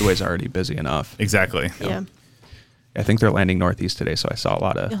feel like Midway's already busy enough. Exactly. Yeah. I think they're landing northeast today, so I saw a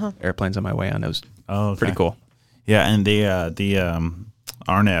lot of airplanes on my way on. It was pretty cool. Yeah, and the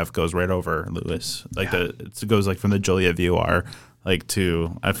RNAV goes right over Lewis. Like it goes like from the Joliet VOR like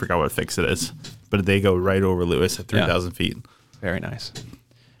to, I forgot what fix it is, but they go right over Lewis at 3,000 feet. Very nice.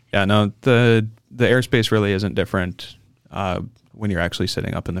 Yeah, no, the airspace really isn't different when you're actually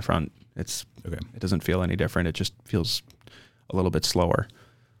sitting up in the front. It doesn't feel any different. It just feels a little bit slower.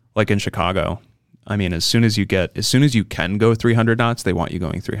 Like in Chicago, I mean, as soon as you can go 300 knots, they want you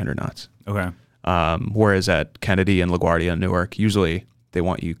going 300 knots. Okay. Whereas at Kennedy and LaGuardia and Newark, usually they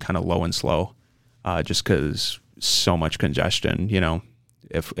want you kind of low and slow, just because so much congestion.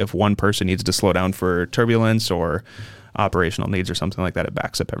 If one person needs to slow down for turbulence or operational needs or something like that, it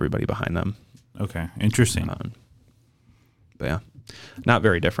backs up everybody behind them. Okay, interesting. But yeah, not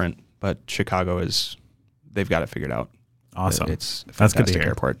very different. But Chicago they've got it figured out. Awesome. It's a That's good to fantastic hear.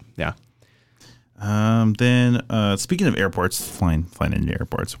 airport. Yeah. Then speaking of airports, flying into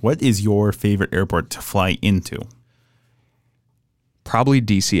airports, what is your favorite airport to fly into? Probably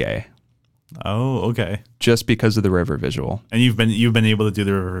DCA. Oh, okay. Just because of the river visual. And you've been able to do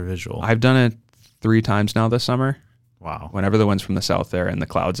the river visual. I've done it 3 times now this summer. Wow. Whenever the wind's from the south there and the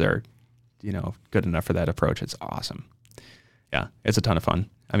clouds are, good enough for that approach, it's awesome. Yeah, it's a ton of fun.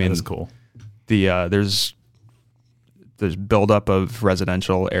 I mean, that is cool. There's buildup of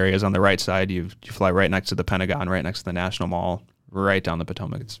residential areas on the right side. You fly right next to the Pentagon, right next to the National Mall, right down the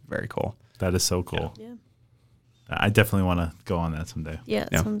Potomac. It's very cool. That is so cool. Yeah. I definitely want to go on that someday. Yeah,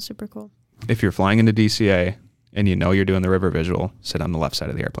 it sounds super cool. If you're flying into DCA and you're doing the river visual, sit on the left side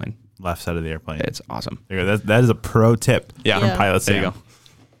of the airplane. Left side of the airplane. It's awesome. There you go. That is a pro tip from Yeah. Pilot Sam. There you go.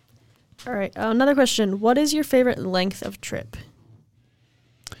 All right. Another question. What is your favorite length of trip?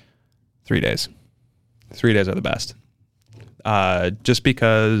 3 days. 3 days are the best. Just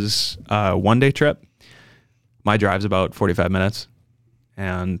because 1 day trip, my drive's about 45 minutes,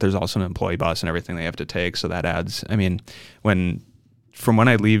 and there's also an employee bus and everything they have to take. So that adds, I mean, from when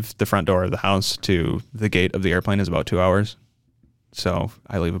I leave the front door of the house to the gate of the airplane is about 2 hours. So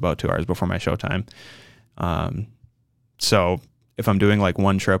I leave about 2 hours before my show time. So if I'm doing like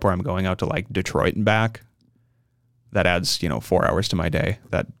one trip where I'm going out to like Detroit and back, that adds, 4 hours to my day.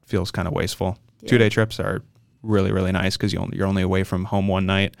 That feels kind of wasteful. Yeah. 2 day trips are really, really nice because you're only away from home one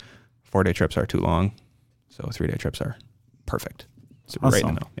night. 4 day trips are too long. So 3 day trips are perfect. It's right in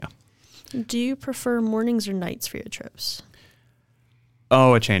the middle. Yeah. Do you prefer mornings or nights for your trips?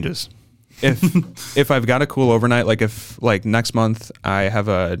 Oh, it changes. If I've got a cool overnight, like next month I have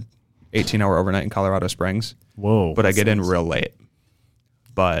a 18-hour overnight in Colorado Springs. Whoa. But I get in real late.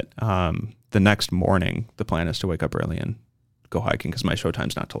 But the next morning, the plan is to wake up early and go hiking because my show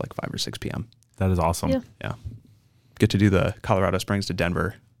time's not till like 5 or 6 p.m. That is awesome. Yeah. Yeah. Get to do the Colorado Springs to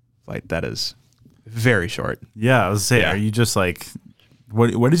Denver flight. That is very short. Yeah, I was saying, Yeah. are you just like,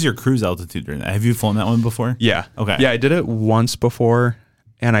 what is your cruise altitude during that? Have you flown that one before? Yeah. Okay. Yeah, I did it once before.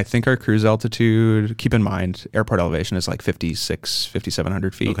 And I think our cruise altitude, keep in mind, airport elevation is like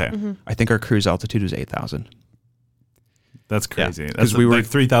 5,700 feet. Okay. I think our cruise altitude is 8,000. That's crazy. Yeah, That's we were like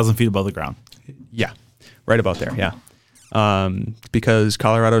 3,000 feet above the ground. Yeah, right about there. Yeah. Because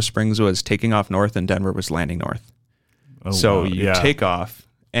Colorado Springs was taking off north and Denver was landing north. Oh, So wow. you Yeah. take off,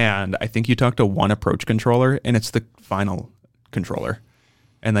 and I think you talk to one approach controller, and it's the final controller.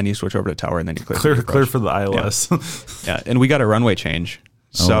 And then you switch over to tower, and then you clear for the ILS. Yeah, and we got a runway change.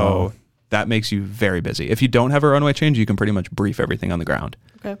 So wow. that makes you very busy. If you don't have a runway change, you can pretty much brief everything on the ground,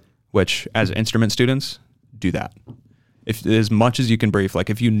 Okay. which as instrument students, do that. If as much as you can brief, like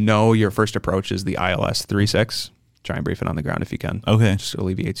if you know your first approach is the ILS 36, try and brief it on the ground if you can. Okay. Just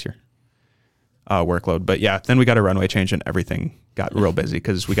alleviates your workload. But yeah, then we got a runway change and everything got real busy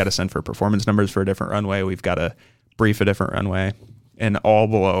because we got to send for performance numbers for a different runway. We've got to brief a different runway, and all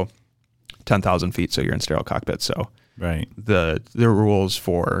below 10,000 feet. So you're in sterile cockpit. So Right. the rules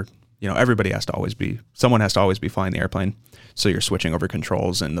for, someone has to always be flying the airplane. So you're switching over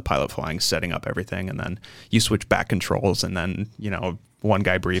controls and the pilot flying, setting up everything. And then you switch back controls and then, one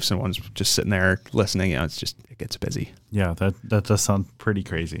guy briefs and one's just sitting there listening. It gets busy. Yeah, that does sound pretty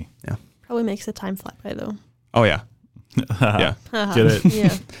crazy. Yeah. Probably makes the time fly by though. Oh yeah. Yeah. Get it?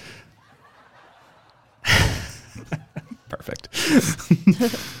 Yeah. Perfect.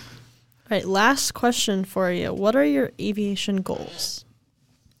 All right, last question for you. What are your aviation goals?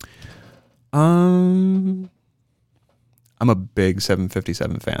 I'm a big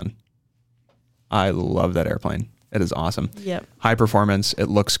 757 fan. I love that airplane. It is awesome. Yep. High performance. It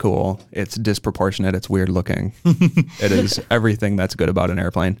looks cool. It's disproportionate. It's weird looking. It is everything that's good about an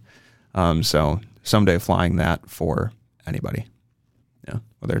airplane. So someday flying that for anybody. Yeah.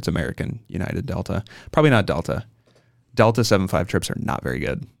 Whether it's American, United, Delta. Probably not Delta. Delta 75 trips are not very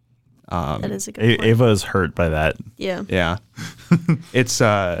good. That is a good point. Ava is hurt by that. Yeah. Yeah. It's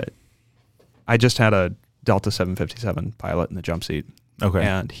I just had a Delta 757 pilot in the jump seat. Okay.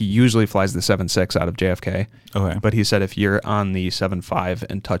 And he usually flies the 7.6 out of JFK. Okay. But he said if you're on the 7.5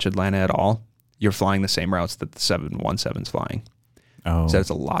 and touch Atlanta at all, you're flying the same routes that the 717's flying. Oh. So it's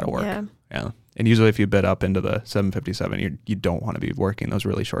a lot of work. Yeah. Yeah. And usually if you bid up into the 757, you don't want to be working those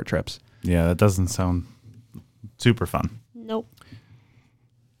really short trips. Yeah, that doesn't sound super fun. Nope.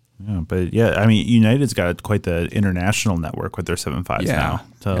 Yeah, but yeah, I mean, United's got quite the international network with their 7.5s Yeah. now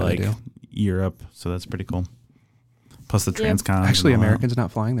to Yeah, they like do. Europe, so that's pretty cool. Plus the Yep. Transcon. Actually, and all that. American's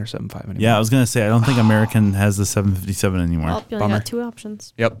not flying their 7.5 anymore. Yeah, I was gonna say I don't think American has the 757 anymore. Well, you only Bummer. got two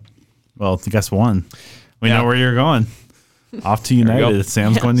options. Yep. Well, guess one. We Yeah. know where you're going. Off to we go. United.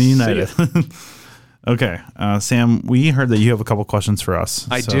 Sam's Yeah. going to See United. Okay, Sam, we heard that you have a couple questions for us.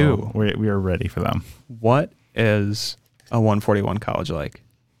 I so do. We are ready for them. What is a 141 college like?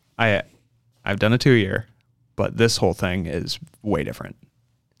 I've done a 2-year, but this whole thing is way different.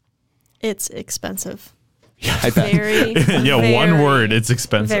 It's expensive. Yeah, I bet. Very, Yeah, one very, word. It's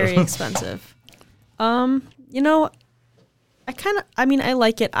expensive. Very expensive. You know, I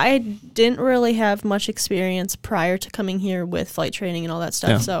like it. I didn't really have much experience prior to coming here with flight training and all that stuff.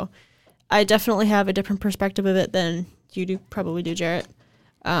 Yeah. So I definitely have a different perspective of it than you probably do, Jarrett.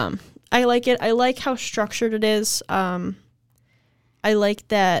 I like it. I like how structured it is. I like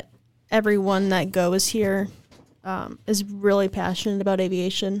that everyone that goes here is really passionate about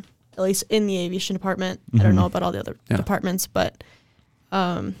aviation, at least in the aviation department. I don't know about all the other departments, but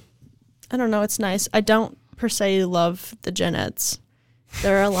I don't know. It's nice. I don't per se love the gen eds.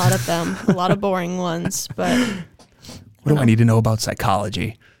 There are a lot of them, a lot of boring ones, but What do I need to know about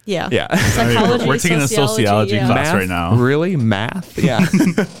psychology? yeah. Yeah. Psychology, We're taking a sociology yeah. class right now. Really? Math? Yeah.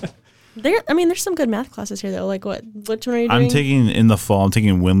 There's some good math classes here though. Like which one are you doing? I'm taking in the fall. I'm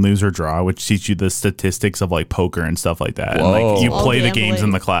taking win, lose, or draw, which teach you the statistics of like poker and stuff like that. And Whoa. like you All play the games gambling. in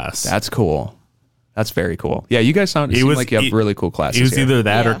the class. That's cool. That's very cool. Yeah, you guys seem like you have really cool classes. It was here. either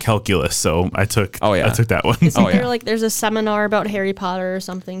that or Yeah. calculus, so I took. Oh, yeah. I took that one. Isn't Oh, yeah. there like there's a seminar about Harry Potter or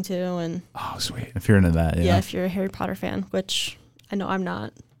something too? And Oh, sweet. If you're into that, yeah, yeah. if you're a Harry Potter fan, which I know I'm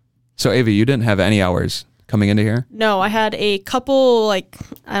not. So, Ava, you didn't have any hours coming into here? No, I had a couple like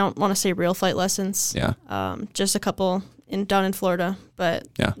I don't want to say real flight lessons. Yeah. Just a couple down in Florida, but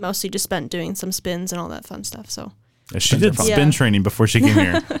Yeah. mostly just spent doing some spins and all that fun stuff. So She did fun. spin Yeah. training before she came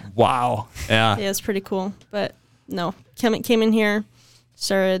here. Wow. Yeah. yeah, it's pretty cool. But no, came in here,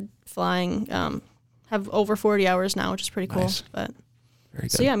 started flying. Have over 40 hours now, which is pretty cool. Nice. But Very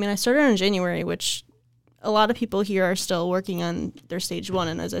good. so yeah, I mean, I started in January, which a lot of people here are still working on their stage 1,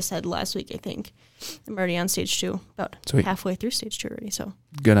 and as I said last week, I think I'm already on stage 2, about Sweet. halfway through stage 2 already. So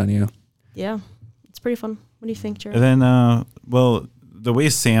Good on you. yeah, it's pretty fun. What do you think, Jared? And then, well, the way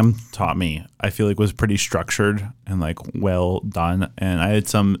Sam taught me, I feel like was pretty structured and like well done. And I had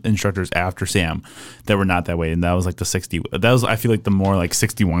some instructors after Sam that were not that way, and that was like the 60. That was I feel like the more like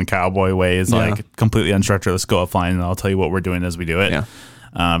 61 cowboy way is Yeah. like completely unstructured. Let's go up flying, and I'll tell you what we're doing as we do it. Yeah.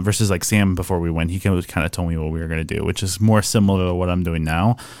 Versus like Sam before we went, he kind of told me what we were going to do, which is more similar to what I'm doing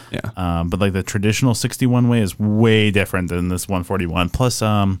now. Yeah. But like the traditional 61 way is way different than this 141. Plus,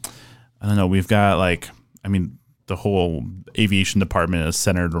 I don't know, we've got like, I mean, the whole aviation department is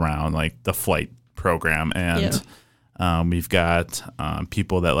centered around like the flight program, and we've got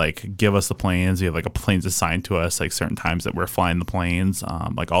people that like give us the planes. We have like a planes assigned to us like certain times that we're flying the planes.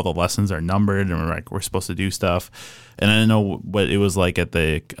 Like all the lessons are numbered, and we're supposed to do stuff. And I don't know what it was like at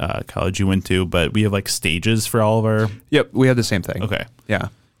the college you went to, but we have like stages for all of our. Yep. We had the same thing. Okay. Yeah.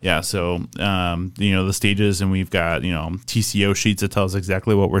 Yeah, so the stages, and we've got TCO sheets that tell us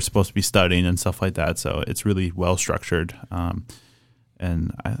exactly what we're supposed to be studying and stuff like that. So it's really well structured,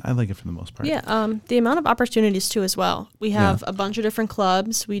 and I like it for the most part. Yeah, the amount of opportunities too as well. We have a bunch of different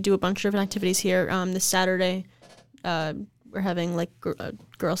clubs. We do a bunch of different activities here. This Saturday, we're having like a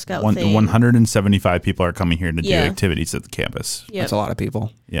Girl Scout One, thing. 175 people are coming here to do Yeah. activities at the campus. Yep. That's a lot of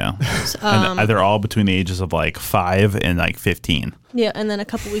people. Yeah. And they're all between the ages of like 5 and like 15. Yeah, and then a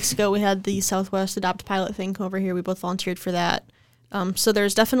couple weeks ago we had the Southwest Adopt Pilot thing come over here. We both volunteered for that. So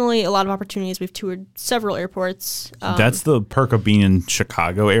there's definitely a lot of opportunities. We've toured several airports. That's the perk of being in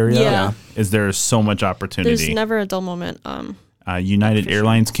Chicago area. Yeah. Is there's so much opportunity. There's never a dull moment. United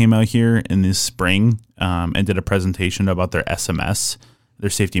Airlines came out here in this spring and did a presentation about their SMS, their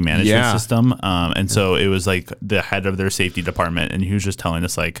safety management system. And so it was like the head of their safety department, and he was just telling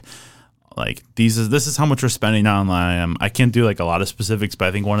us like this is how much we're spending on. I can't do like a lot of specifics, but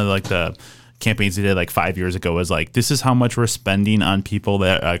I think one of the campaigns they did like 5 years ago was like, this is how much we're spending on people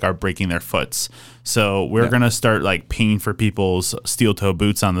that like are breaking their foots. So we're going to start like paying for people's steel toe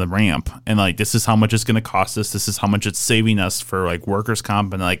boots on the ramp. And like, this is how much it's going to cost us. This is how much it's saving us for like workers'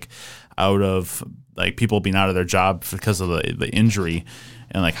 comp and like out of like people being out of their job because of the injury,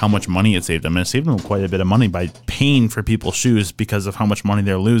 and like how much money it saved them. And it saved them quite a bit of money by paying for people's shoes because of how much money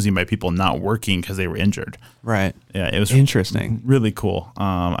they're losing by people not working because they were injured. Right. Yeah, it was interesting. Really cool.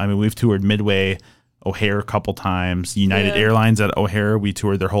 I mean, we've toured Midway, O'Hare a couple times. United Airlines at O'Hare, we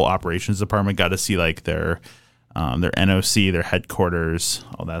toured their whole operations department. Got to see like their NOC, their headquarters,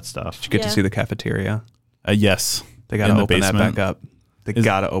 all that stuff. Did you get to see the cafeteria? Yes, They got to open that back up. They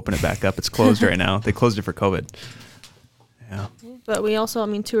got to open it back up. It's closed right now. They closed it for COVID. Yeah. But we also,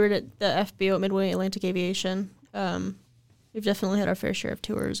 toured at the FBO at Midway Atlantic Aviation. We've definitely had our fair share of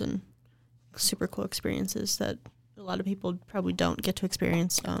tours and super cool experiences that a lot of people probably don't get to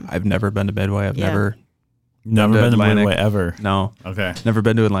experience. I've never been to Midway. I've never been to Atlantic. Midway ever. No. Okay. Never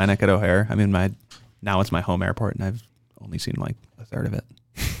been to Atlantic at O'Hare. I mean, now it's my home airport, and I've only seen like a third of it.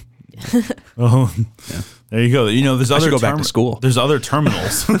 Oh, Yeah. There you go. You know, there's I other should go back to school. There's other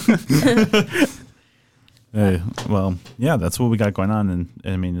terminals. Well, yeah, that's what we got going on, and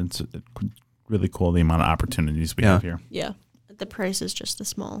I mean, it's really cool the amount of opportunities we have here. Yeah, the price is just the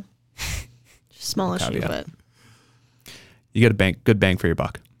small issue, but You get a good bang for your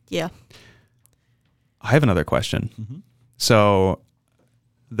buck. yeah. I have another question. Mm-hmm. So,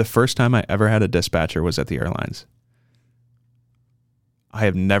 the first time I ever had a dispatcher was at the airlines. I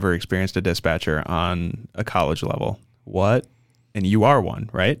have never experienced a dispatcher on a college level. What? And you are one,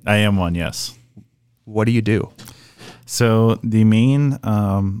 right? I am one, yes. What do you do? So the main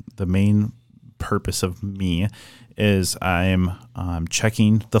purpose of me is I'm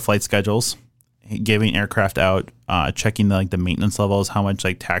checking the flight schedules, giving aircraft out, checking the maintenance levels, how much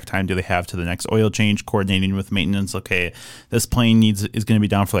like tack time do they have to the next oil change, coordinating with maintenance. Okay, this plane is going to be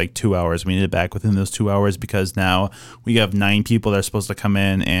down for like 2 hours. We need it back within those 2 hours because now we have 9 people that are supposed to come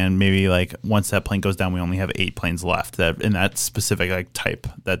in, and maybe like once that plane goes down, we only have 8 planes left that in that specific like type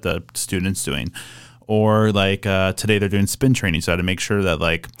that the student's doing. Or like today they're doing spin training, so I had to make sure that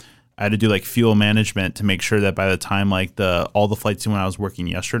like I had to do like fuel management to make sure that by the time like all the flights when I was working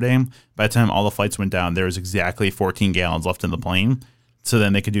yesterday, by the time all the flights went down, there was exactly 14 gallons left in the plane. So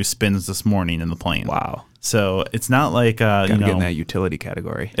then they could do spins this morning in the plane. Wow. So it's not like Gotta get in that utility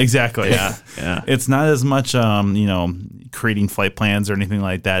category. Exactly. Yeah. Yeah. It's not as much creating flight plans or anything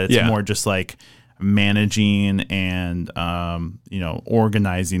like that. It's more just like managing and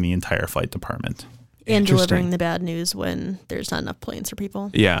organizing the entire flight department. And delivering the bad news when there's not enough planes for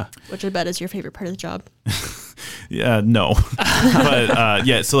people. Yeah. Which I bet is your favorite part of the job. Yeah, no.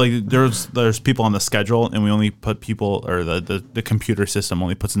 But so like there's people on the schedule, and we only put people, or the computer system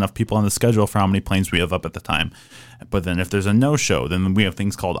only puts enough people on the schedule for how many planes we have up at the time. But then if there's a no-show, then we have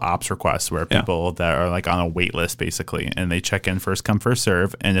things called ops requests, where people that are like on a wait list basically, and they check in first come first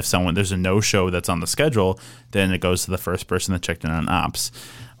serve. And if there's a no-show that's on the schedule, then it goes to the first person that checked in on ops.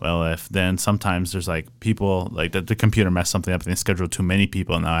 Well, then sometimes there's like people like the computer messed something up and they scheduled too many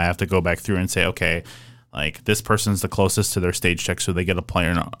people. And now I have to go back through and say, okay, like this person's the closest to their stage check, so they get a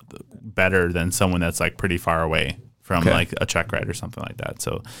plane better than someone that's like pretty far away from like a check ride or something like that.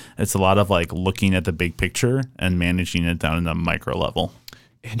 So it's a lot of like looking at the big picture and managing it down in the micro level.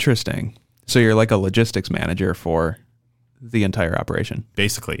 Interesting. So you're like a logistics manager for the entire operation.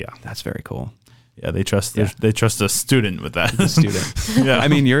 Basically, yeah. That's very cool. Yeah, they trust they trust a student with that. The student. Yeah. I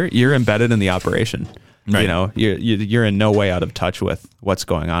mean, you're embedded in the operation. Right. You know, you're in no way out of touch with what's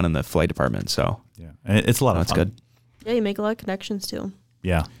going on in the flight department. So yeah, it's a lot of that's fun. good. Yeah, you make a lot of connections too.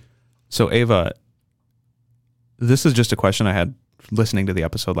 Yeah. So Ava, this is just a question I had listening to the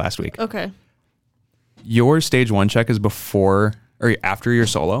episode last week. Okay. Your stage 1 check is before or after your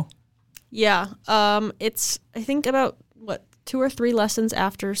solo? Yeah. It's I think about 2 or 3 lessons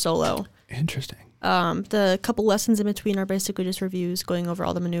after solo. Interesting. The couple lessons in between are basically just reviews, going over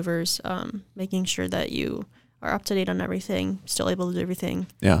all the maneuvers, making sure that you are up to date on everything, still able to do everything.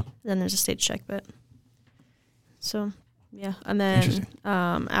 Yeah. Then there's a stage check bit. So, yeah. And then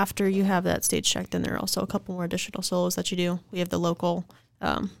after you have that stage check, then there are also a couple more additional solos that you do. We have the local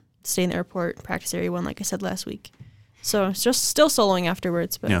stay in the airport practice area one, like I said last week. So it's just still soloing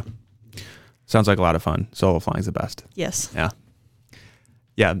afterwards. But Yeah. Sounds like a lot of fun. Solo flying's the best. yes. Yeah.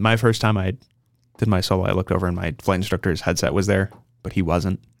 Yeah. My first time I did my solo, I looked over and my flight instructor's headset was there, but he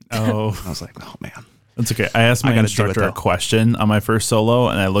wasn't. Oh, I was like, oh man. that's okay. I asked my gotta do it, instructor a though. question on my first solo,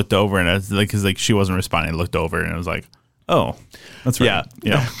 and I looked over, and I was like, because like she wasn't responding. I looked over, and I was like, oh, that's right.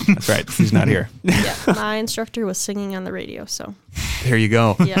 Yeah. That's right. He's not here. Yeah. My instructor was singing on the radio. So, There you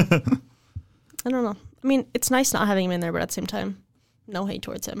go. yeah. I don't know. I mean, it's nice not having him in there, but at the same time, no hate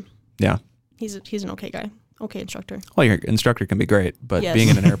towards him. Yeah. He's an okay guy. Okay instructor. Well, your instructor can be great, but Yes. being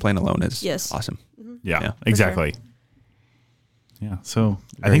in an airplane alone is Yes. awesome. Yeah, Yeah. exactly. Yeah. So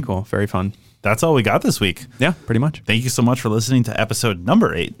I Very think cool. Very fun. that's all we got this week. Yeah, pretty much. Thank you so much for listening to episode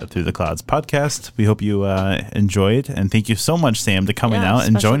number 8 of Through the Clouds podcast. We hope you enjoyed, and thank you so much, Sam, to coming Yeah, out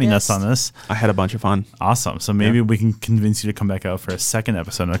and special joining us guest. on this. I had a bunch of fun. Awesome. So maybe we can convince you to come back out for a second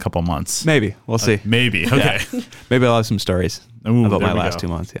episode in a couple months. Maybe. We'll see. Maybe. Okay. Maybe I'll have some stories Ooh, about there my we last go. 2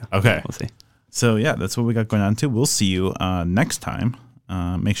 months. Yeah. Okay. We'll see. So yeah, that's what we got going on too. We'll see you next time.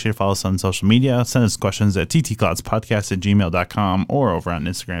 Make sure you follow us on social media. Send us questions at ttcloudspodcast@gmail.com or over on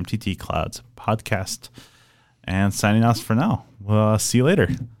Instagram, ttcloudspodcast. And signing off for now. We'll see you later.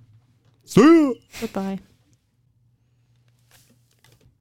 See ya. Goodbye.